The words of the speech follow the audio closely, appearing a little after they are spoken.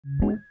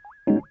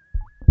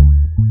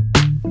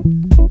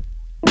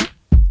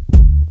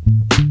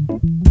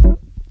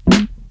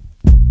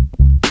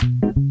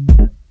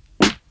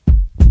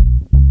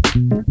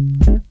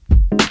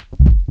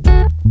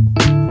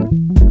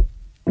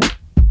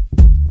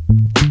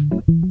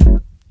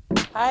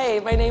Hi,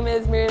 my name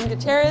is Miriam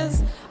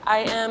Gutierrez. I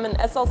am an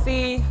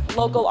SLC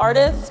local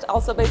artist,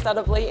 also based out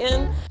of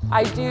Layton.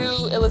 I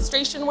do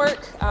illustration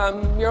work,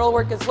 mural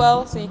work as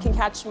well, so you can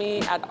catch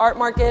me at art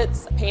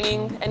markets,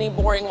 painting any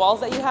boring walls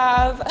that you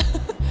have.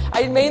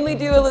 I mainly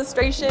do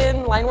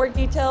illustration, line work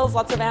details,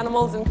 lots of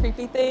animals and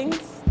creepy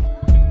things.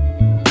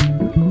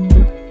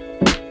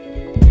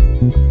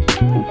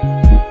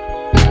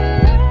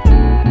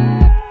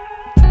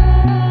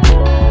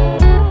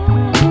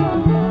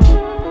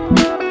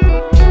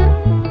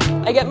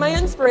 I get my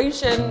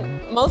inspiration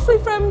mostly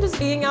from just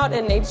being out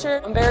in nature.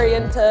 I'm very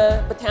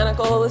into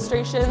botanical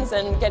illustrations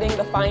and getting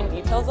the fine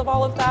details of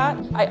all of that.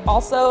 I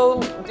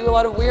also do a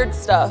lot of weird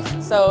stuff.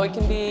 So it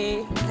can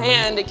be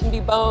hand, it can be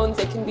bones,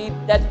 it can be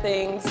dead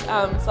things.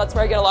 So that's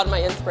where I get a lot of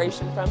my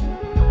inspiration from.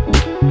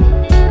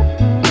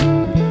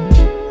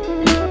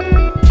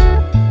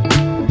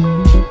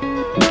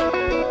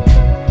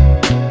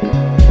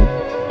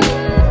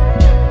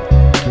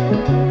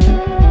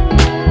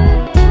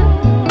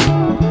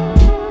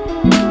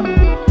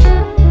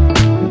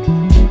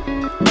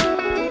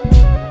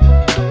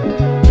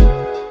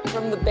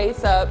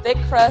 Thick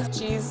crust,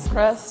 cheese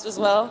crust as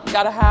well. You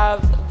gotta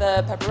have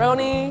the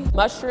pepperoni,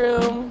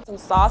 mushroom, some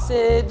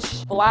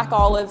sausage, black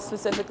olives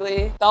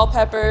specifically, bell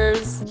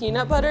peppers,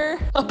 peanut butter.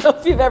 I don't know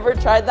if you've ever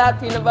tried that.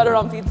 Peanut butter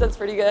on pizza is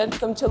pretty good.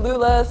 Some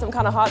Cholula, some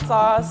kind of hot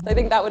sauce. I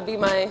think that would be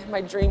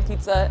my dream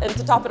pizza. And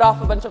to top it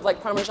off, a bunch of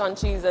like Parmesan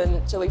cheese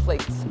and chili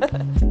flakes.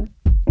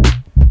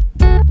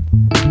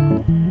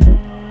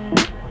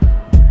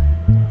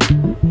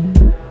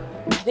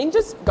 I think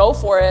just go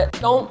for it.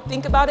 Don't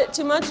think about it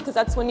too much, because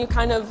that's when you're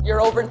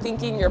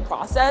overthinking your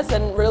process,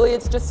 and really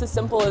it's just as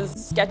simple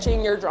as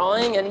sketching your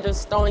drawing and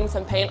just throwing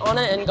some paint on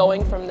it and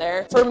going from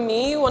there. For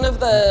me, one of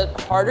the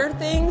harder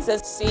things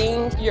is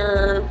seeing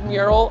your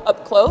mural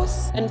up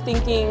close and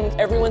thinking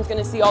everyone's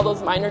gonna see all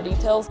those minor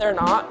details. They're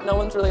not. No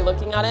one's really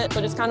looking at it.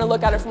 So just kind of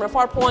look at it from a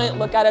far point,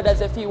 look at it as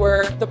if you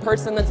were the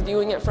person that's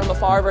viewing it from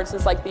afar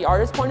versus like the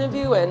artist's point of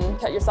view, and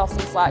cut yourself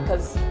some slack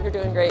because you're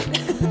doing great.